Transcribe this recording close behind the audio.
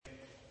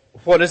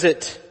What is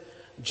it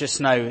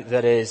just now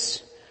that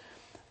is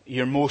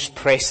your most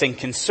pressing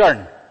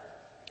concern?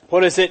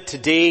 What is it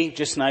today,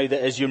 just now,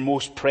 that is your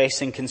most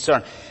pressing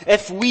concern?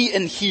 If we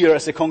in here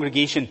as a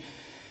congregation,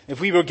 if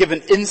we were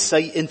given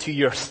insight into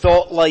your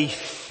thought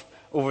life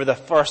over the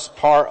first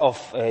part of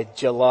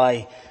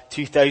July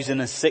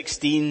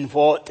 2016,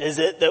 what is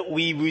it that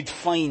we would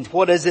find?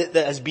 What is it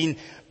that has been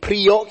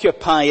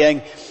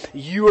preoccupying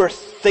your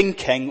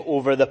thinking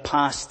over the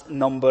past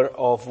number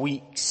of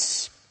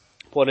weeks?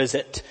 What is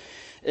it?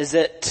 Is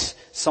it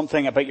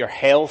something about your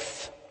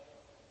health?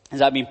 Has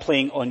that been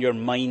playing on your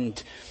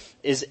mind?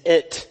 Is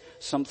it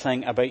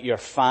something about your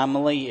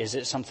family? Is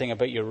it something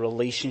about your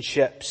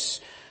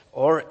relationships?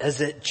 Or is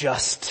it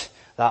just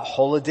that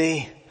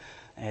holiday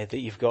that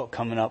you've got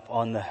coming up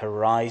on the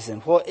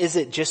horizon? What is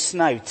it just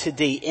now,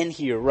 today, in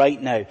here,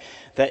 right now,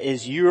 that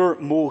is your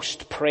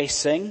most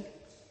pressing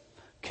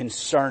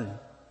concern?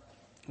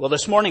 Well,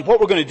 this morning,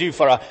 what we're going to do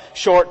for a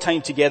short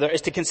time together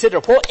is to consider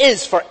what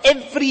is, for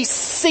every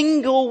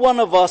single one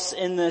of us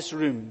in this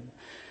room,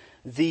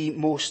 the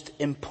most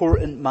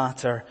important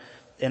matter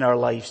in our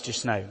lives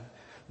just now.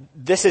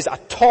 This is a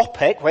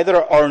topic,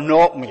 whether or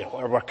not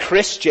we're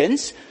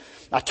Christians,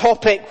 a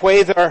topic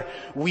whether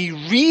we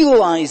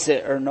realize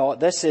it or not.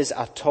 This is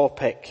a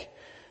topic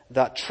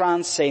that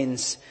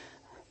transcends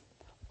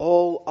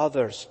all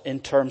others in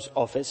terms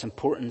of its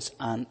importance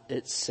and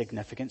its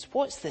significance.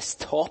 What's this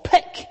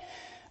topic?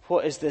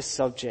 What is this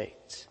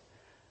subject?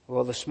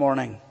 Well, this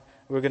morning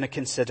we're going to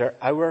consider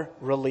our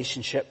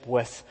relationship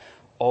with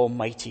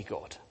Almighty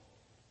God.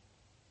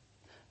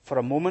 For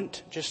a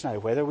moment just now,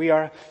 whether we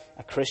are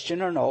a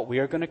Christian or not, we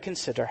are going to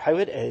consider how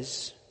it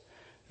is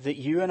that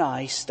you and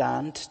I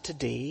stand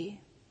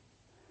today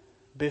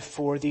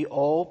before the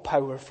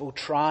all-powerful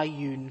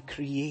triune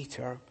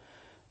creator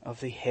of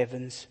the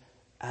heavens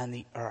and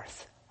the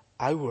earth.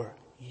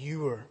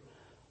 Your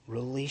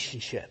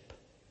relationship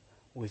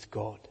with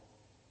God.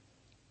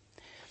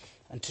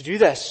 And to do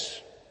this,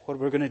 what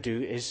we're going to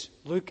do is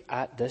look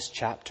at this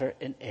chapter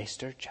in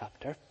Esther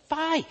chapter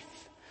 5.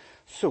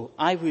 So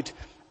I would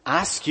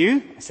ask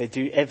you, as I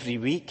do every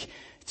week,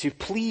 to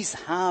please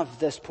have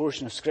this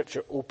portion of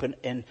scripture open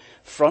in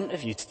front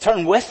of you. To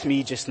turn with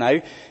me just now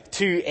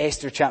to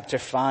Esther chapter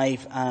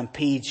 5 and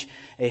page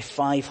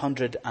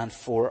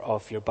 504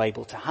 of your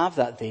Bible, to have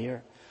that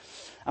there.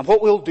 And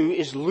what we'll do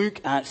is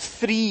look at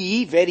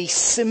three very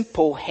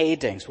simple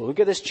headings. We'll look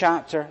at this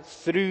chapter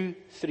through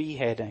three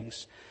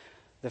headings.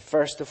 The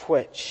first of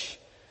which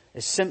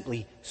is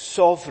simply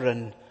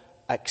sovereign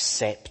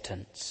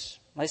acceptance.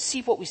 Let's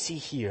see what we see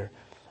here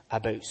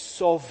about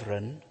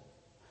sovereign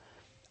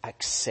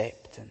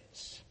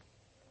acceptance.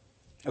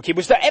 Okay,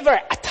 was there ever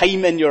a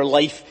time in your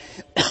life,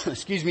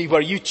 excuse me, where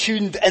you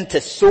tuned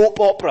into soap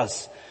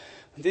operas?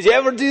 Did you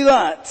ever do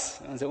that?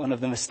 Was it one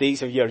of the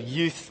mistakes of your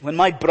youth? When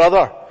my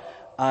brother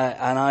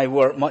and I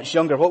were much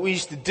younger, what we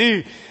used to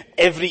do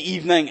every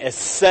evening is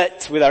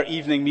sit with our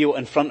evening meal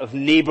in front of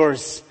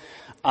Neighbours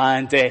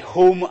and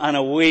Home and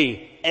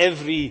Away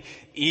every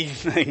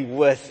evening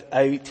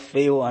without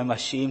fail, I'm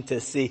ashamed to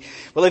say.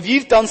 Well, if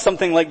you've done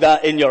something like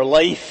that in your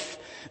life,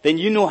 then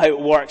you know how it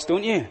works,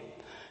 don't you?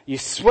 You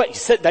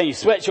sit down, you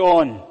switch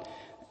on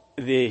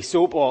the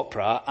soap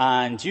opera,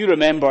 and you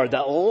remember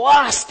that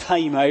last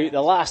time out,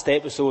 the last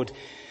episode,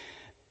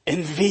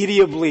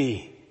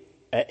 invariably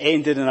it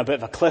ended in a bit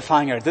of a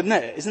cliffhanger, didn't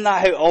it? Isn't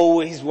that how it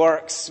always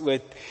works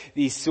with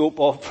these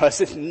soap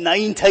operas? It's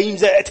 9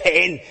 times out of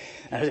 10.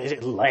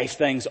 It left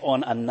things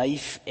on a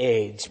knife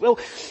edge. Well,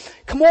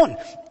 come on.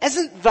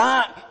 Isn't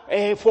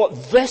that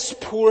what this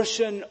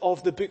portion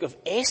of the book of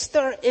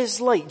Esther is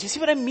like? Do you see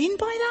what I mean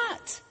by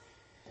that?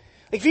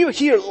 Like if you were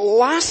here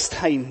last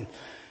time,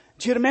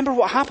 do you remember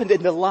what happened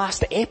in the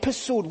last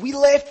episode? We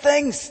left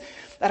things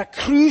at a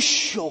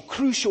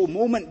crucial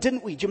moment,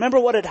 didn't we? Do you remember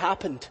what had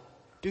happened?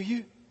 Do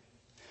you?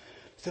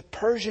 The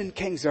Persian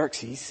king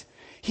Xerxes,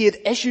 he had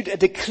issued a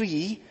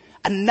decree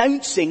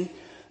announcing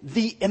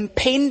the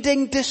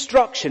impending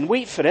destruction,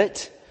 wait for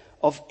it,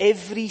 of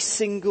every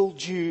single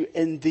Jew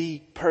in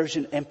the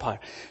Persian Empire.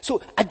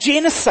 So a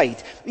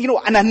genocide,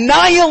 an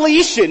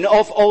annihilation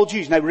of all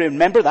Jews. Now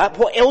remember that.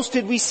 What else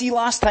did we see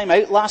last time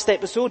out, last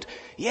episode?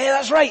 Yeah,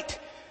 that's right.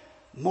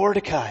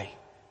 Mordecai. Do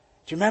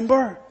you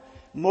remember?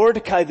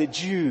 Mordecai the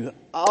Jew.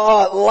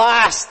 At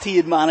last he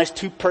had managed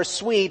to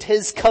persuade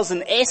his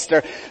cousin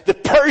Esther, the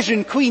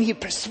Persian queen. He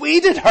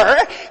persuaded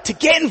her to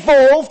get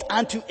involved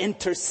and to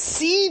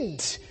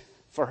intercede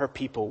for her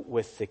people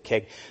with the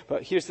king.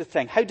 But here's the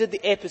thing. How did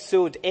the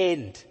episode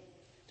end? Do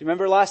you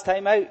remember last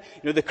time out?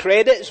 The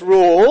credits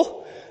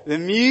roll, the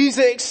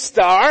music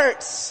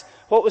starts.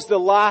 What was the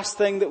last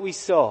thing that we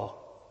saw?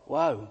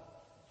 Wow.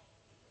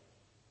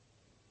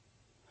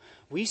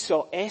 We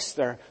saw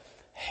Esther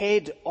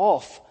head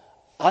off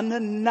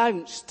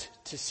unannounced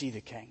to see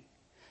the king.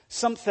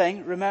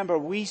 Something, remember,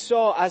 we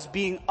saw as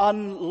being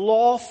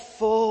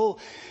unlawful.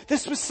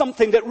 This was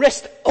something that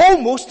risked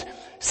almost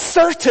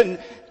certain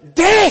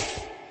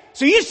death.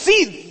 So you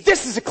see,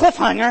 this is a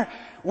cliffhanger.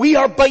 We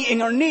are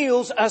biting our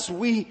nails as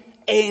we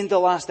end the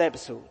last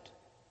episode.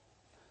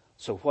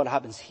 So what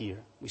happens here?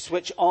 We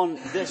switch on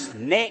this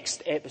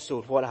next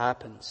episode. What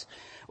happens?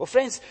 Well,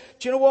 friends,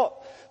 do you know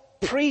what?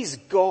 Praise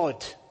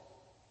God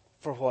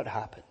for what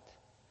happened.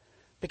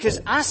 Because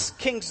as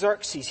King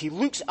Xerxes, he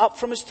looks up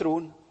from his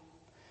throne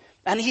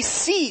and he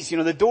sees,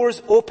 the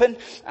doors open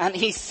and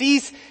he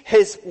sees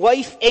his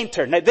wife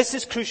enter. Now this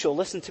is crucial.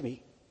 Listen to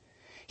me.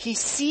 He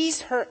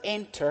sees her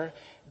enter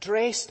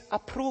dressed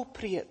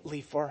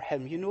appropriately for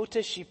him. You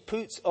notice she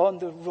puts on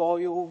the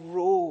royal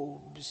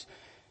robes.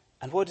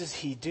 And what does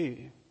he do?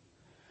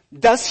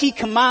 Does he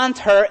command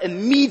her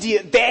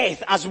immediate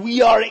death as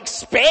we are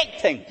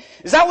expecting?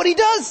 Is that what he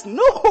does?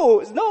 No,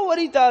 it's not what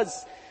he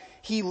does.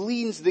 He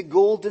leans the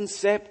golden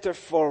scepter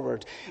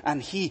forward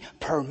and he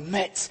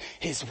permits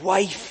his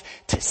wife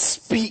to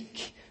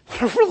speak.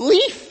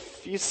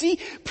 Relief! You see,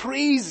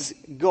 praise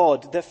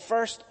God. The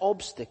first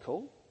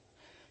obstacle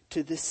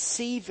to the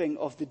saving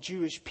of the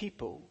Jewish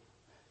people,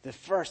 the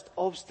first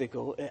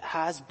obstacle, it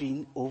has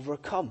been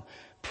overcome.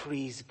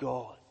 Praise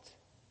God.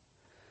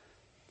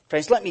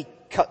 Friends, let me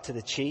cut to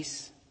the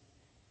chase.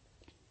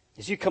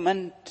 As you come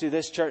into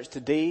this church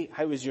today,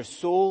 how is your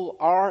soul?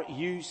 Are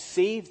you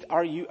saved?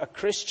 Are you a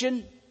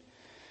Christian?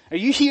 Are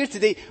you here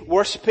today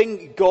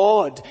worshipping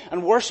God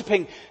and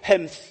worshipping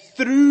Him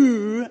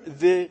through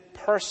the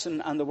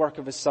person and the work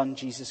of His Son,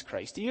 Jesus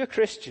Christ? Are you a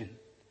Christian?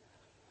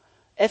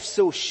 If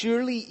so,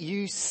 surely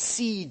you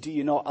see, do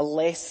you not, a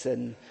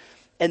lesson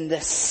in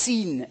the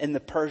scene in the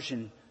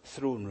Persian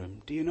throne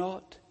room? Do you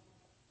not?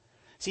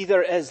 See,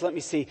 there is, let me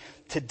say,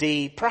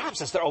 today,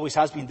 perhaps as there always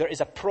has been, there is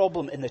a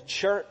problem in the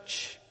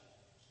church,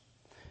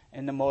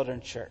 in the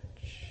modern church.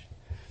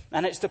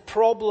 And it's the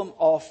problem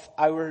of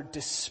our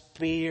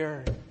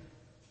despair.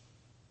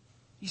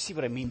 You see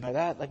what I mean by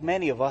that? Like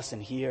many of us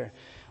in here,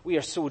 we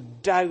are so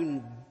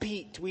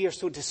downbeat, we are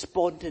so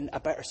despondent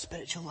about our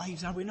spiritual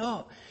lives, are we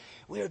not?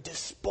 We are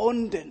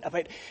despondent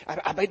about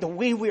the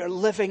way we are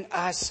living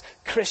as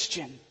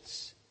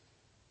Christians.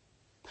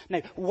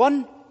 Now,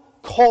 one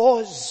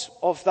cause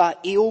of that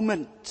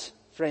ailment,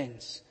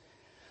 friends,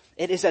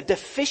 it is a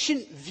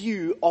deficient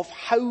view of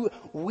how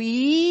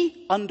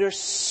we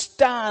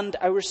understand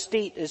our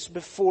status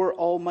before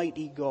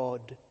Almighty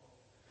God.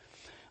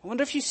 I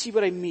wonder if you see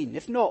what I mean.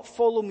 If not,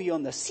 follow me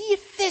on this. See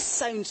if this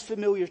sounds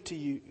familiar to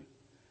you.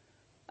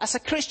 As a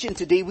Christian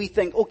today, we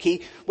think,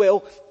 okay,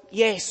 well,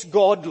 yes,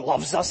 God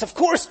loves us. Of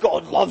course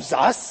God loves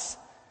us.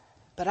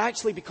 But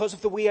actually, because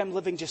of the way I'm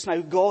living just now,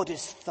 God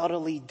is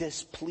thoroughly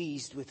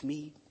displeased with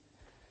me.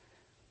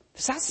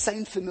 Does that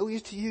sound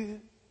familiar to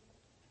you?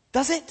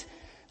 Does it?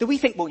 Do we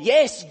think, well,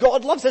 yes,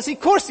 God loves us.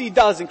 Of course He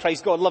does in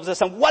Christ. God loves us.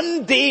 And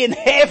one day in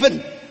heaven,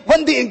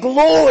 one day in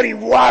glory,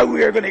 wow,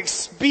 we are going to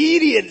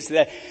experience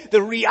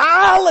the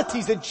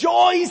realities, the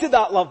joys of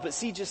that love. But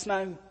see, just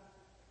now,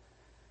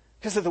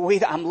 because of the way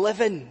that I'm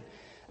living,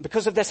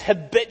 because of this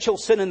habitual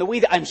sin and the way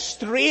that I'm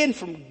straying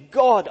from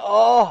God,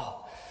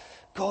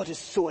 God is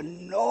so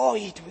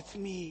annoyed with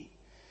me.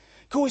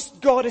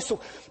 God is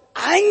so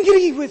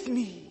angry with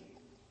me.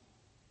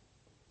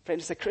 Friend,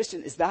 as a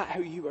Christian, is that how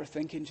you are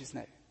thinking just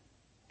now?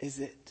 Is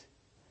it?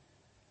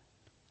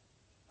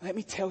 Let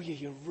me tell you,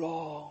 you're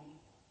wrong.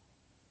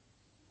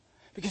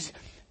 Because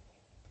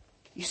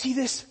you see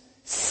this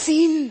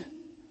scene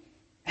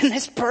in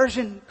this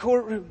Persian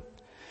courtroom.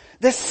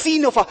 This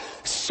scene of a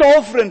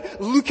sovereign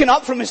looking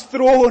up from his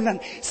throne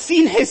and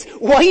seeing his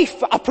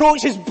wife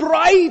approach his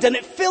bride and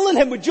it filling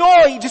him with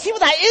joy. Do you see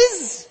what that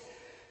is?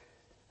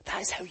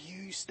 That is how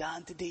you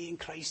stand today in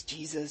Christ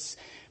Jesus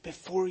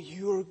before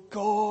your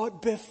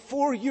God,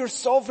 before your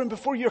sovereign,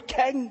 before your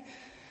King.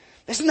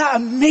 Isn't that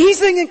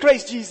amazing in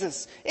Christ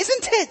Jesus?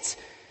 Isn't it?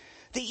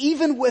 That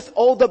even with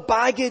all the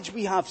baggage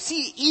we have,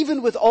 see,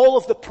 even with all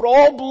of the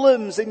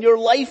problems in your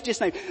life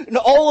just now, and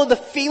all of the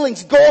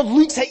feelings, God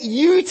looks at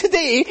you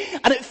today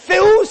and it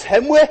fills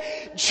Him with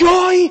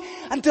joy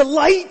and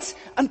delight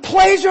and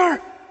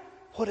pleasure.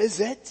 What is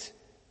it?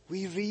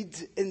 We read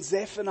in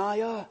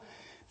Zephaniah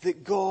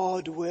that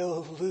God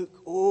will look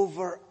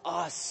over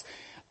us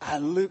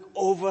and look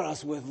over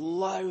us with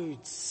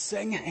loud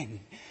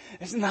singing.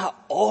 Isn't that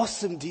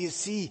awesome? Do you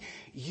see?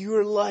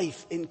 Your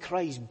life in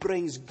Christ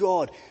brings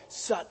God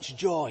such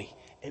joy.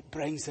 It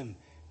brings Him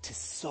to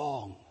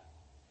song.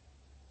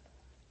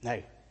 Now,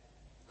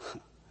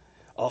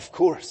 of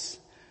course,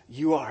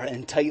 you are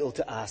entitled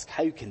to ask,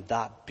 how can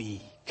that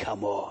be?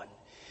 Come on.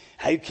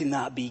 How can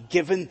that be?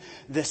 Given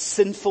the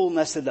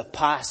sinfulness of the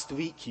past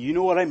week, you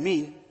know what I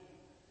mean?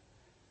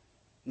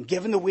 And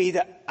given the way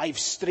that I've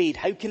strayed,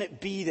 how can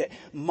it be that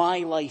my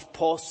life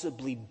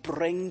possibly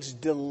brings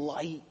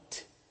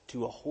delight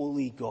to a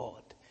holy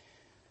God?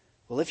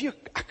 Well, if you're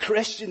a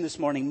Christian this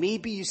morning,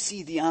 maybe you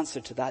see the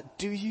answer to that.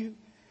 Do you?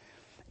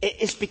 It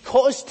is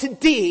because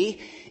today,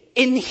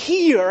 in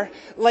here,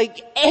 like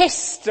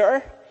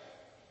Esther,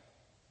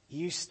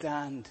 you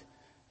stand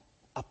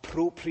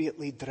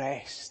appropriately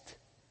dressed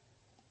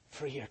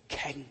for your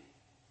King.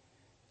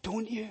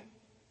 Don't you?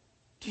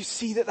 Do you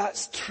see that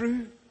that's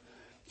true?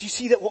 Do you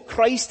see that what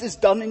Christ has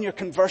done in your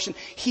conversion?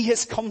 He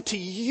has come to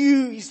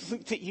you. He's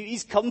looked at you.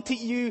 He's come to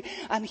you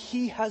and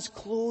He has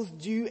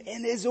clothed you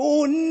in His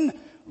own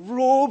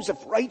robes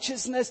of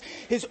righteousness,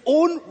 his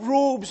own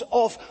robes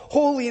of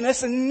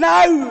holiness, and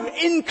now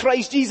in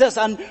Christ Jesus,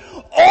 and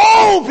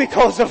all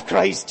because of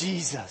Christ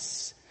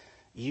Jesus,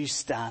 you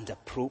stand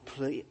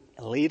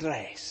appropriately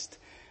dressed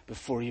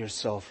before your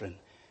sovereign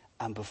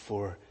and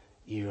before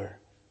your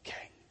King.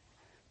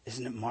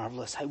 Isn't it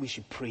marvelous how we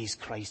should praise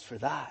Christ for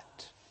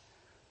that?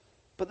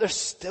 But there's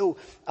still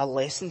a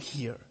lesson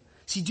here.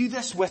 See, do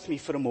this with me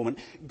for a moment.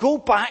 Go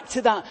back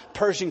to that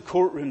Persian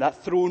courtroom,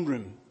 that throne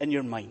room in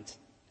your mind.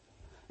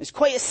 It's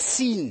quite a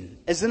scene,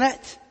 isn't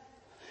it?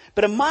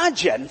 But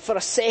imagine for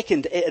a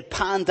second it had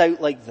panned out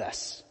like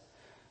this.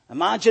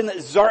 Imagine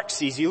that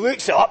Xerxes, he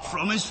looks up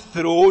from his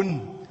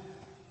throne.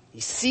 He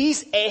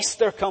sees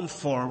Esther come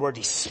forward.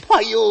 He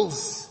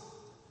smiles.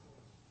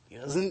 He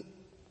doesn't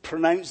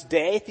pronounce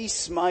death. He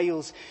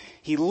smiles.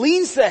 He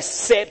leans this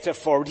scepter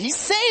forward. He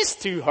says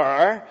to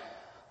her,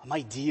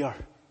 my dear,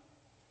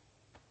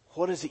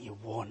 what is it you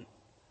want?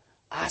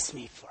 Ask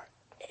me for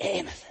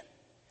anything.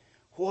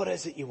 What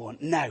is it you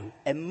want? Now,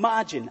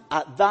 imagine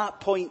at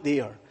that point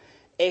there,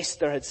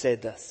 Esther had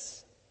said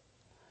this.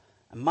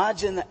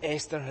 Imagine that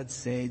Esther had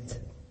said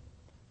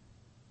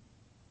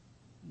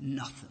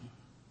nothing.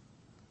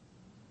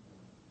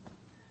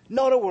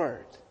 Not a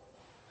word.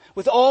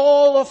 With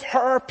all of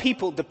her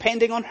people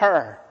depending on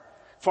her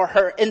for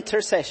her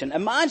intercession.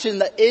 Imagine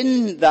that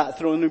in that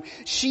throne room,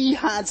 she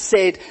had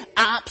said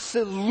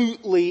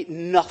absolutely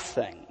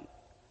nothing.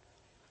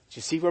 Do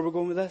you see where we're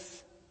going with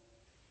this?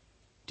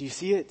 Do you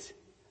see it?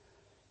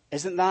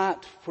 Isn't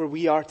that where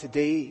we are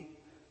today?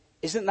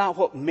 Isn't that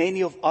what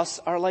many of us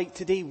are like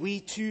today?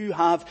 We too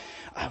have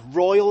a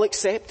royal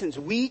acceptance.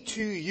 We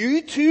too,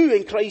 you too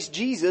in Christ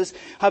Jesus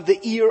have the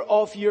ear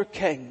of your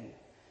King.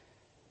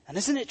 And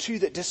isn't it true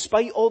that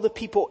despite all the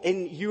people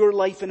in your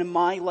life and in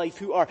my life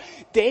who are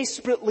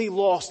desperately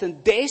lost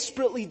and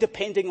desperately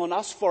depending on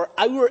us for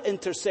our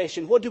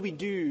intercession, what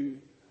do?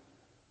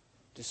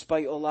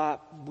 Despite all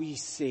that, we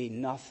say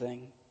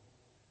nothing.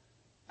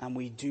 And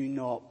we do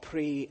not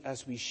pray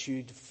as we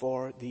should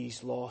for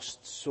these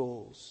lost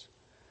souls.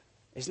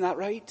 Isn't that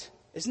right?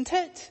 Isn't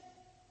it?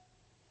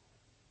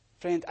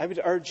 Friend, I would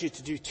urge you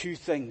to do two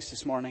things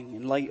this morning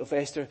in light of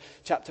Esther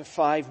chapter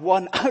 5.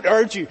 One, I would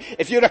urge you,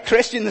 if you're a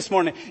Christian this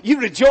morning, you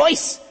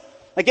rejoice.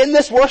 Like in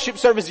this worship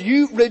service,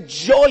 you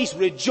rejoice.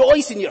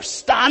 Rejoice in your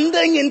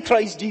standing in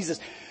Christ Jesus.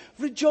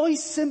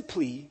 Rejoice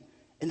simply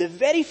in the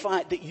very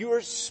fact that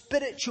your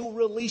spiritual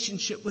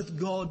relationship with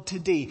God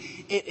today,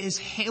 it is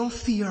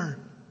healthier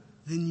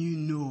than you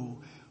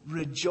know.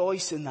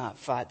 Rejoice in that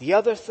fact. The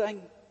other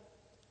thing,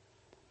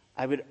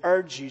 I would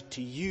urge you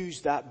to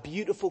use that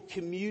beautiful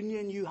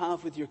communion you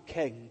have with your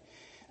King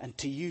and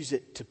to use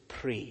it to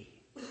pray.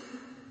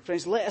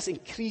 Friends, let us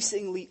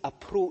increasingly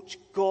approach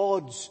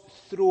God's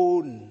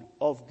throne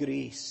of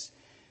grace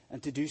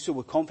and to do so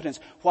with confidence.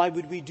 Why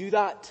would we do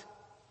that?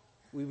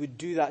 We would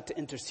do that to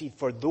intercede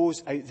for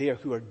those out there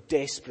who are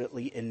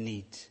desperately in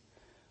need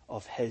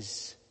of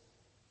His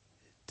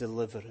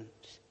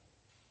deliverance.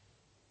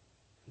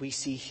 We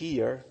see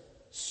here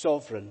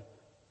sovereign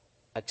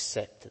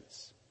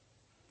acceptance.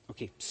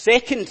 Okay,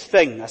 second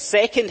thing, a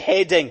second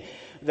heading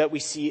that we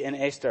see in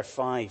Esther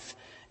 5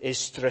 is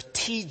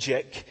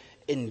strategic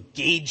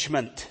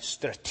engagement.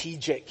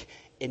 Strategic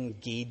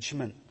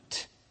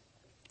engagement.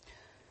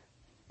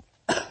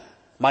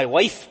 My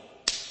wife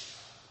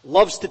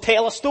loves to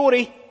tell a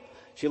story.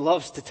 She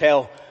loves to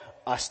tell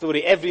a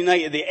story every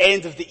night at the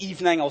end of the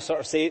evening. I'll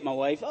sort of say to my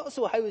wife, oh,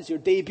 so how has your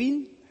day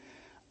been?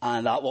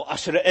 And that will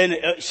usher it in.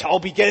 It shall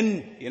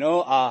begin,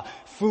 a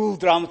full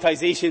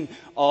dramatization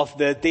of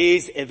the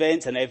day's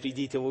events, and every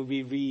detail will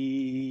be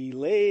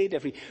relayed,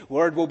 every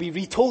word will be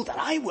retold, and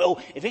I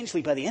will,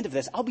 eventually by the end of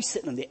this, I'll be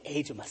sitting on the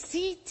edge of my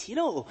seat,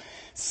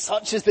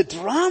 Such is the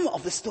drama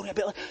of the story. I'll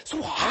be like, so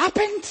what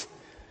happened?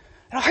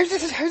 How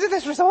did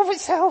this resolve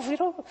itself,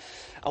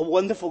 A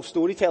wonderful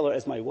storyteller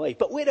is my wife.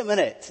 But wait a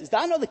minute, is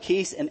that not the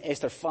case in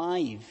Esther 5?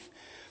 Do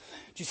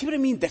you see what I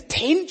mean? The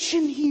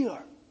tension here.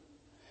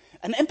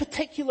 And in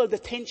particular, the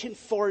tension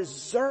for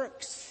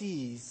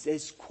Xerxes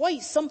is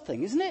quite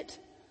something, isn't it?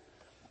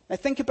 Now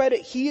think about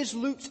it. He has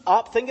looked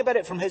up. Think about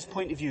it from his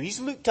point of view. He's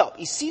looked up.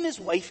 He's seen his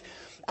wife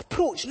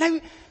approach. Now,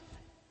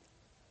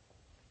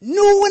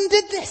 no one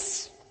did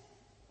this.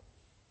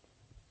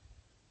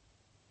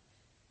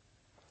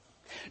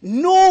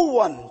 No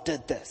one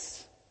did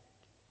this.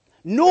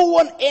 No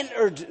one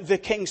entered the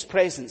king's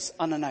presence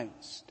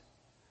unannounced.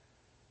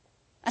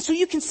 And so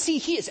you can see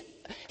he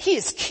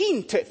is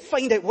keen to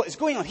find out what is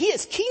going on. He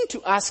is keen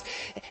to ask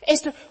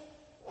Esther,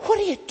 what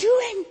are you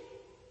doing?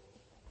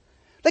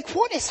 Like,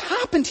 what has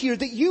happened here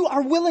that you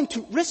are willing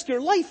to risk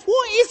your life?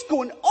 What is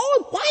going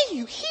on? Why are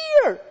you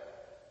here?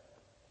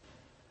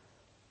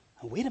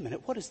 And wait a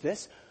minute, what is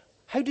this?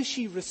 How does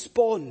she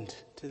respond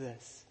to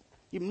this?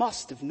 You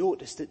must have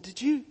noticed it,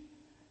 did you?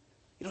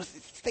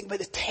 Think about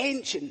the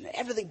tension,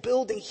 everything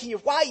building here.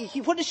 Why?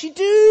 What does she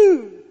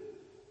do?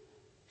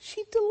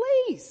 She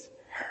delays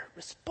her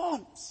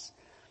response.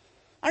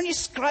 Aren't you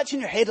scratching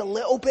your head a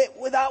little bit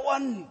with that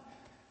one?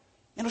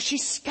 She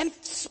kind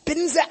of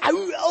spins it out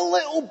a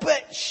little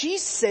bit. She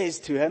says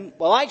to him,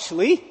 well,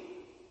 actually,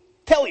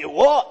 tell you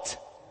what,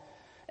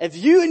 if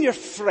you and your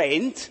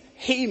friend,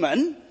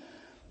 Haman,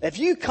 if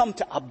you come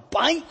to a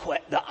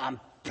banquet that I'm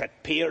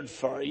prepared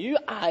for you,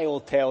 I'll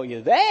tell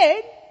you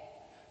then.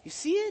 You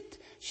see it?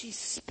 She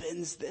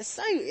spins this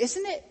out,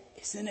 isn't it?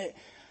 Isn't it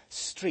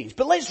strange?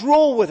 But let's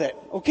roll with it,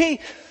 okay?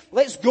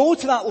 Let's go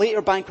to that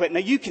later banquet. Now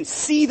you can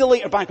see the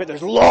later banquet.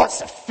 There's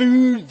lots of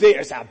food.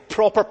 There's a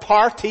proper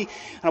party.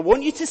 And I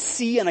want you to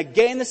see, and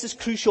again this is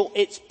crucial,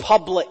 it's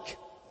public.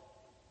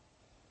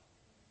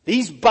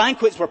 These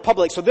banquets were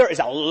public, so there is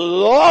a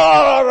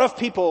lot of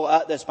people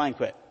at this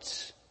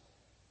banquet.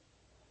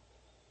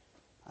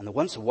 And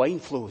once the wine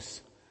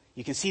flows,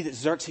 you can see that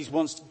Xerxes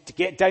wants to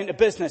get down to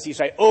business. He's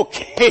like,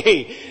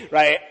 okay,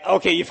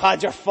 you've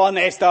had your fun,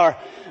 Esther,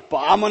 but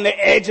I'm on the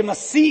edge of my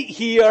seat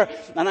here,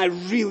 and I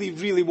really,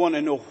 really want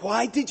to know,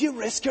 why did you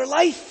risk your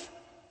life?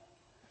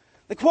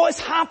 Like, what has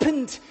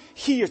happened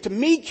here to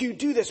make you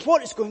do this?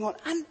 What is going on?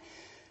 And,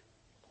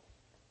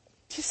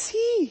 do you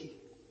see?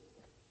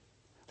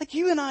 Like,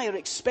 you and I are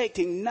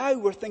expecting, now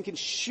we're thinking,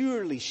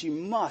 surely she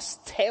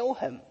must tell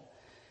him.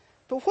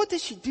 But what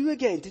does she do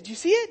again? Did you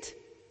see it?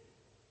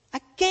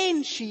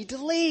 Again, she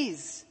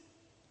delays.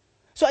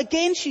 So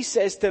again, she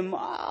says to him,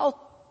 I'll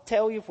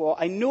tell you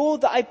what, I know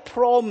that I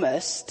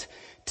promised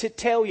to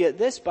tell you at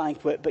this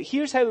banquet, but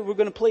here's how we're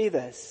going to play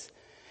this.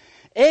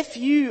 If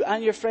you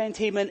and your friend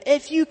Haman,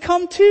 if you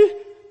come to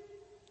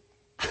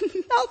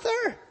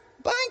another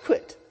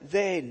banquet,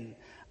 then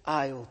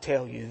I'll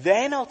tell you.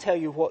 Then I'll tell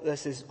you what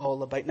this is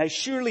all about. Now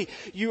surely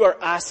you are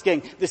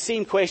asking the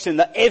same question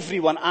that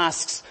everyone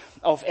asks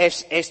of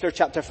Esther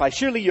chapter 5.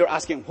 Surely you're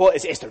asking, what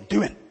is Esther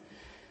doing?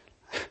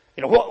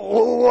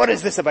 What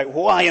is this about?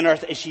 Why on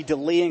earth is she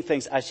delaying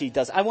things as she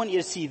does? I want you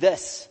to see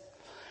this.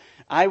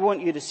 I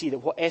want you to see that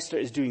what Esther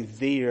is doing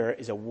there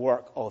is a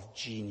work of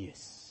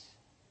genius.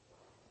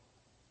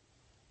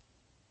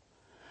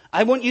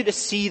 I want you to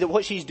see that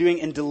what she's doing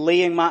in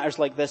delaying matters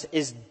like this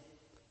is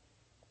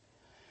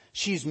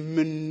she's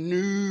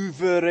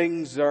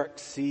maneuvering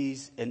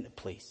Xerxes into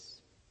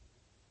place.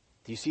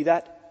 Do you see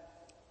that?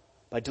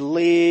 By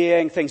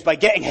delaying things, by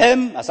getting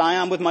him, as I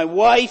am with my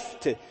wife,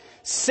 to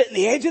sit on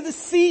the edge of the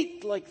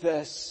seat like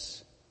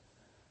this.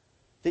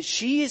 That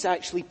she is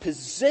actually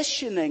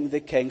positioning the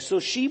king so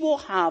she will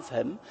have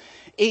him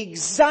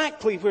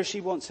exactly where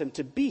she wants him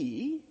to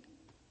be.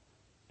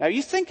 Now, are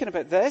you thinking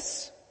about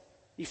this?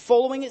 Are you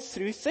following it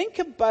through? Think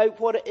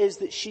about what it is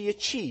that she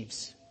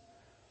achieves.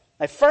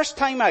 Now, first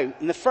time out,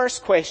 in the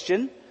first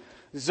question,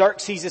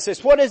 Xerxes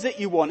says, what is it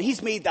you want?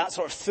 He's made that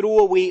sort of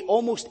throwaway,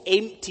 almost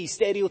empty,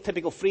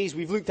 stereotypical phrase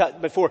we've looked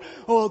at before.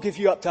 I'll give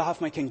you up to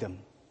half my kingdom.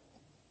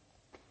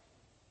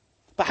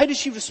 But how does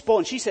she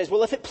respond? She says,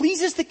 well, if it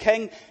pleases the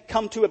king,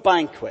 come to a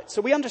banquet.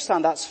 So we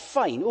understand that's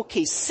fine.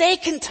 Okay,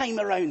 second time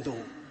around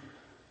though.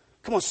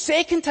 Come on,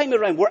 second time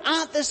around. We're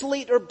at this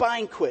later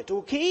banquet,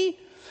 okay?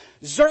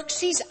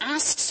 Xerxes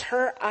asks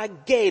her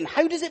again.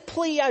 How does it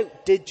play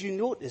out? Did you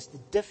notice the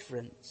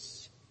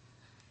difference?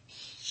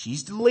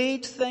 She's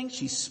delayed things.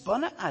 She's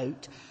spun it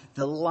out.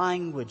 The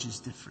language is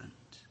different.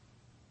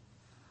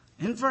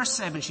 In verse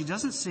 7, she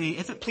doesn't say,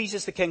 if it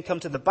pleases the king, come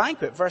to the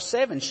banquet. Verse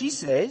 7, she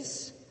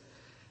says,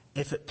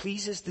 if it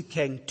pleases the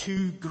king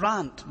to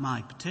grant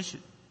my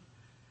petition.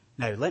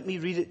 Now, let me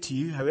read it to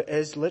you how it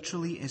is.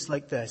 Literally, it's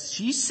like this.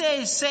 She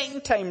says,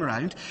 second time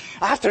around,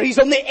 after he's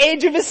on the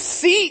edge of his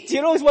seat,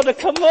 he's wondering,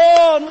 come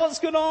on, what's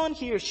going on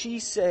here? She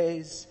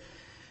says,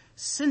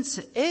 since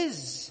it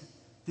is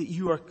that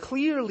you are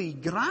clearly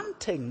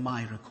granting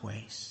my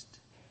request,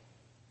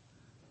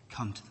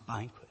 come to the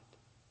banquet.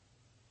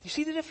 Do you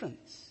see the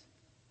difference?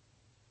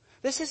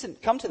 This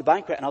isn't come to the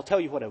banquet and I'll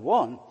tell you what I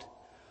want.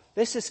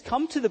 This has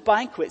come to the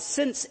banquet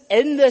since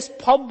in this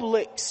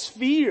public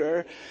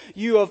sphere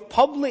you have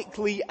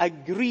publicly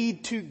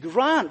agreed to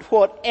grant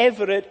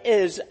whatever it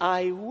is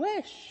I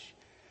wish.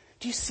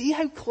 Do you see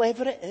how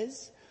clever it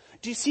is?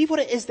 Do you see what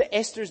it is that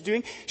Esther's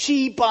doing?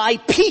 She, by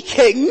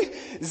piquing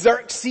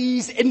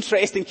Xerxes'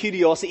 interest and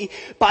curiosity,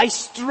 by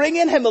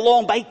stringing him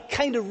along, by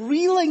kind of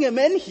reeling him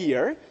in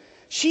here,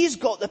 she's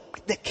got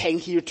the king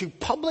here to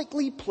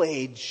publicly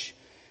pledge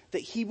that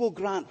he will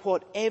grant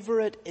whatever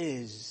it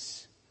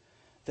is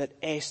that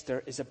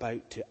Esther is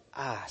about to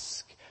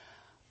ask.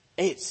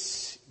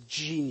 It's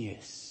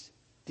genius.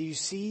 Do you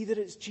see that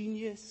it's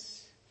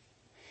genius?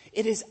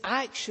 It is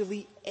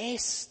actually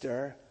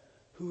Esther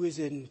who is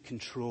in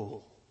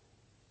control.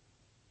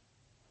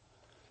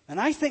 And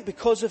I think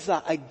because of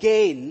that,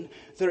 again,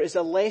 there is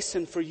a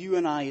lesson for you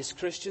and I as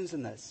Christians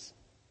in this.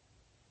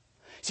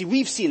 See,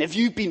 we've seen, if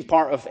you've been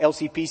part of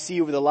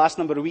LCPC over the last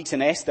number of weeks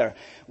in Esther,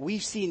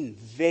 we've seen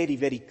very,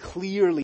 very clearly